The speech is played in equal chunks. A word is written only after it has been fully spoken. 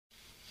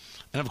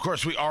And, of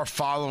course, we are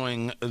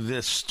following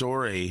this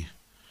story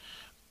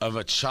of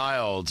a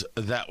child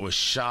that was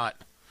shot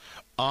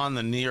on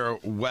the near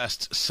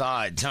west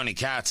side. Tony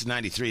Katz,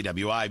 93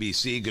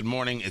 WIBC. Good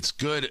morning. It's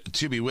good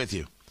to be with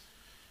you.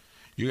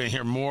 You're going to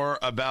hear more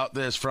about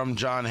this from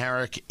John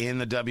Herrick in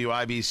the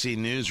WIBC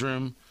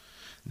newsroom.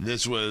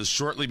 This was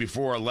shortly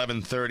before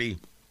 11:30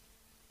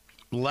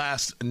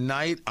 last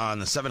night on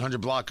the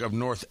 700 block of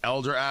North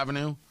Elder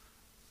Avenue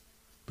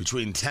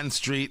between 10th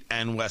Street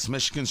and West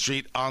Michigan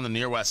Street on the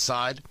near west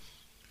side.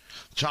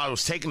 The child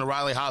was taken to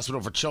Riley Hospital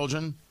for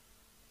Children.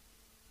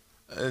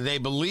 They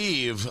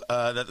believe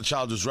that the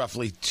child was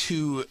roughly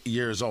 2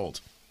 years old.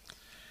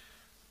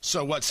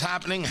 So what's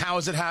happening? How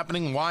is it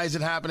happening? Why is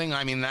it happening?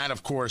 I mean, that,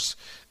 of course,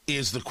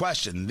 is the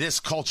question. This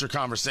culture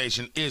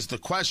conversation is the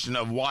question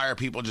of why are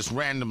people just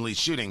randomly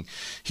shooting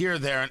here,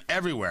 there, and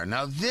everywhere.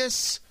 Now,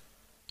 this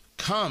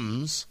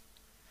comes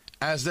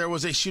as there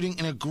was a shooting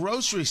in a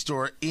grocery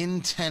store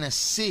in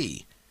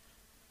Tennessee.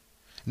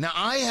 Now,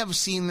 I have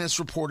seen this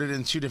reported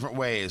in two different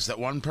ways, that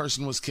one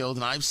person was killed,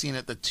 and I've seen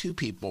it that two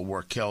people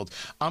were killed.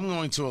 I'm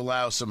going to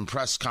allow some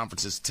press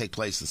conferences to take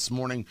place this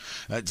morning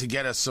to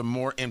get us some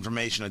more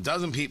information.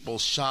 12 people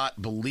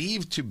shot,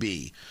 believed to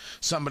be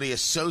somebody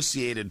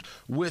associated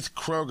with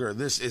Kroger.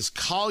 This is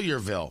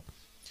Collierville,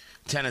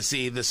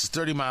 Tennessee. This is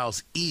 30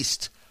 miles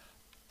east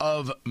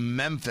of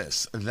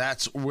Memphis.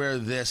 That's where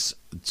this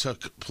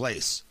took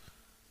place.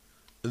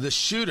 The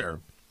shooter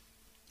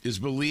is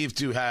believed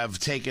to have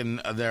taken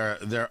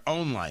their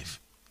own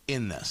life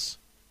in this.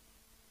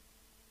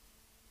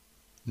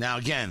 Now,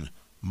 again,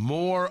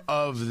 more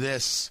of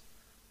this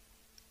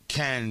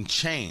can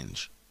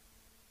change.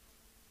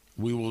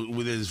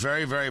 It is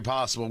very, very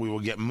possible we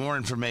will get more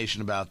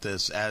information about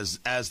this as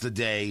the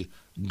day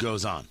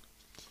goes on.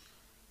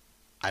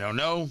 I don't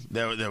know.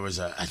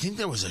 I think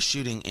there was a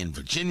shooting in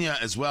Virginia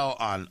as well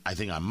on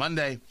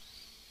Monday.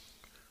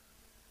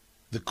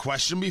 The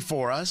question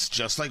before us,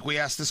 just like we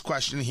asked this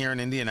question here in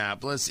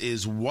Indianapolis,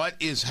 is what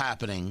is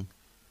happening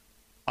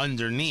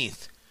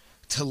underneath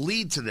to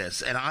lead to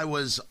this? And I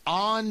was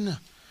on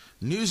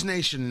News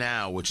Nation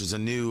Now, which is a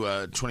new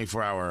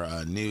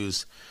 24-hour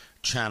news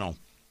channel,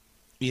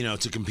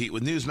 to compete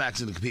with Newsmax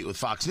and to compete with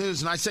Fox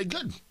News. And I said,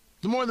 good,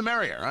 the more the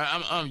merrier.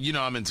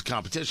 I'm into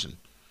competition.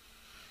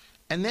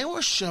 And they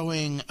were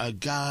showing a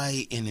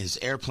guy in his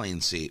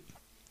airplane seat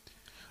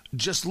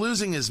just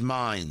losing his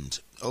mind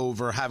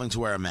over having to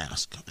wear a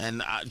mask.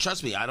 And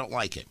trust me, I don't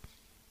like it.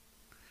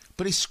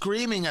 But he's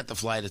screaming at the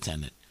flight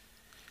attendant.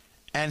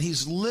 And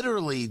he's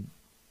literally,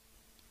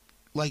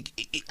 I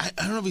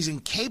don't know if he's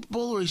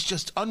incapable or he's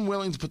just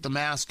unwilling to put the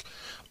mask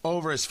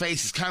over his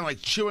face. He's kind of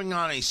like chewing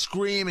on it. He's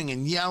screaming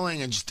and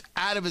yelling and just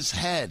out of his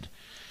head.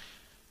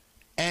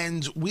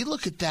 And we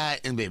look at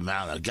that and be,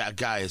 man, that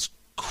guy is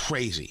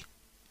crazy.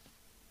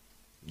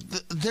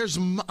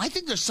 I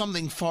think there's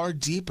something far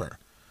deeper.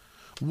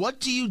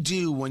 What do you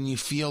do when you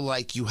feel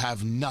like you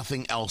have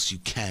nothing else you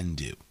can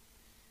do?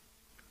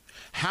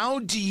 How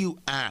do you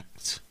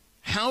act?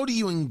 How do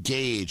you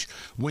engage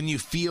when you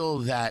feel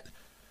that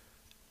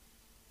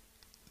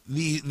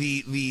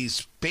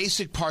these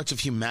basic parts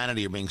of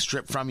humanity are being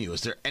stripped from you?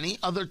 Is there any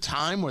other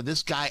time where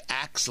this guy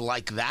acts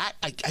like that?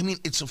 I mean,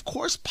 it's of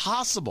course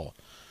possible.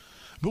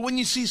 But when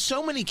you see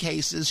so many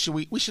cases,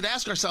 we should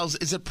ask ourselves,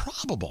 is it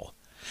probable?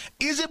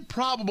 Is it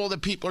probable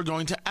that people are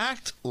going to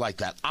act like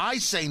that? I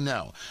say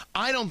no.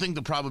 I don't think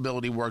the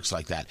probability works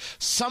like that.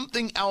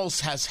 Something else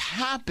has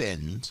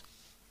happened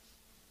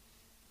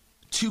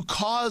to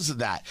cause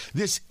that.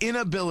 This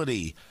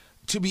inability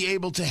to be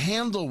able to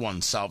handle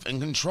oneself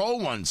and control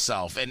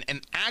oneself and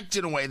act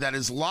in a way that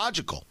is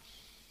logical.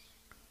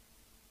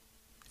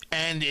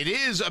 And it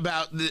is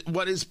about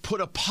what is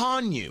put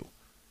upon you.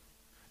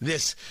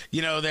 This,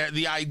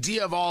 the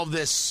idea of all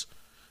this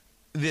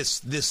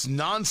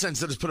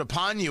nonsense that is put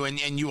upon you, and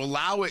you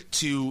allow it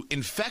to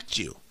infect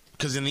you,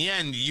 because in the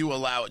end you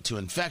allow it to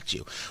infect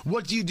you.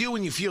 What do you do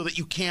when you feel that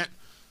you can't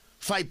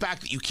fight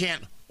back, that you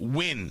can't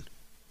win?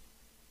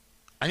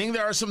 I think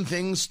there are some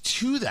things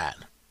to that,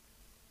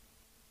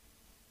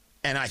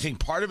 and I think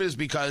part of it is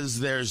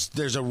because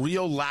there's a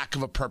real lack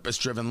of a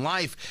purpose-driven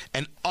life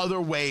and other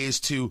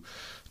ways to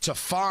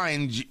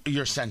find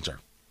your center.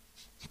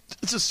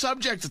 It's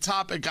a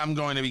topic I'm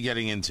going to be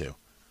getting into.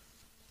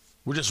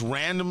 We're just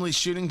randomly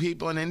shooting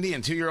people in Indy,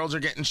 and 2-year-olds are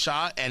getting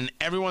shot, and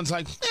everyone's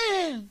like,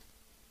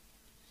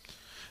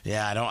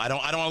 yeah, I don't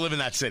want to live in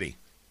that city.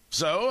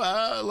 So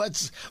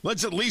let's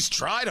at least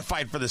try to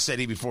fight for the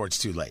city before it's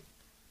too late.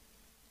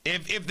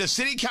 If the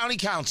city county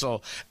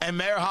council and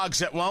Mayor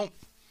Hogsett won't,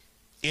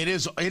 It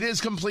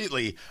is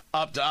completely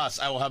up to us.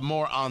 I will have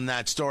more on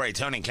that story.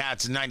 Tony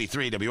Katz,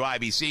 93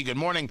 WIBC. Good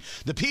morning.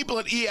 The people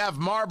at E.F.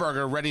 Marburg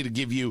are ready to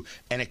give you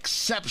an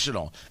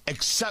exceptional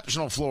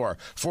floor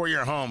for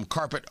your home.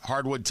 Carpet,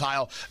 hardwood,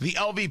 tile. The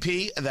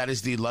LVP, that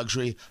is the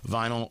luxury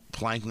vinyl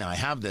plank. Now, I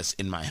have this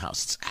in my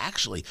house. It's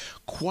actually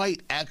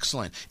quite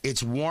excellent.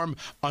 It's warm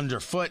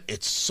underfoot.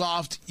 It's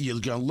soft. You're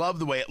going to love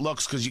the way it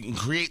looks because you can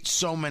create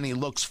so many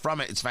looks from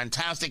it. It's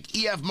fantastic.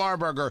 E.F.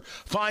 Marburger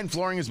Fine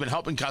Flooring has been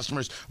helping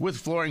customers with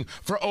flooring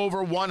for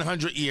over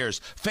 100 years.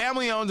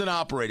 Family owned and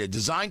operated.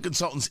 Design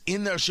consultants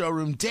in their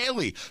showroom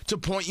daily to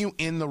point you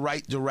in the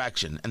right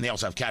direction. And they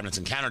also have cabinets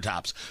and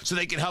countertops so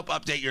they can help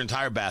update your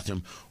entire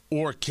bathroom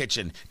or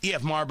kitchen.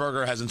 E.F.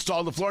 Marburger has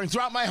installed the flooring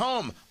throughout my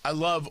home. I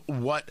love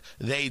what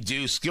they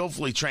do.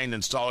 Skillfully trained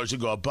installers who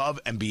go above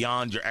and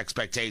beyond your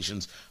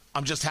expectations.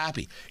 I'm just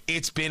happy.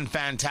 It's been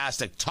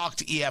fantastic. Talk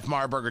to E.F.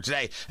 Marburger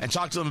today and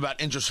talk to them about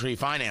interest-free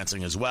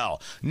financing as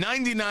well.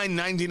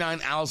 9999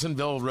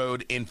 Allisonville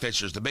Road in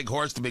Fishers. The big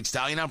horse, the big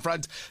stallion out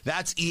front,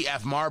 that's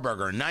E.F.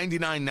 Marburger.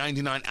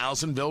 9999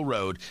 Allisonville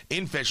Road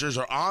in Fishers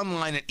or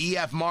online at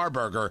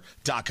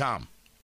efmarburger.com.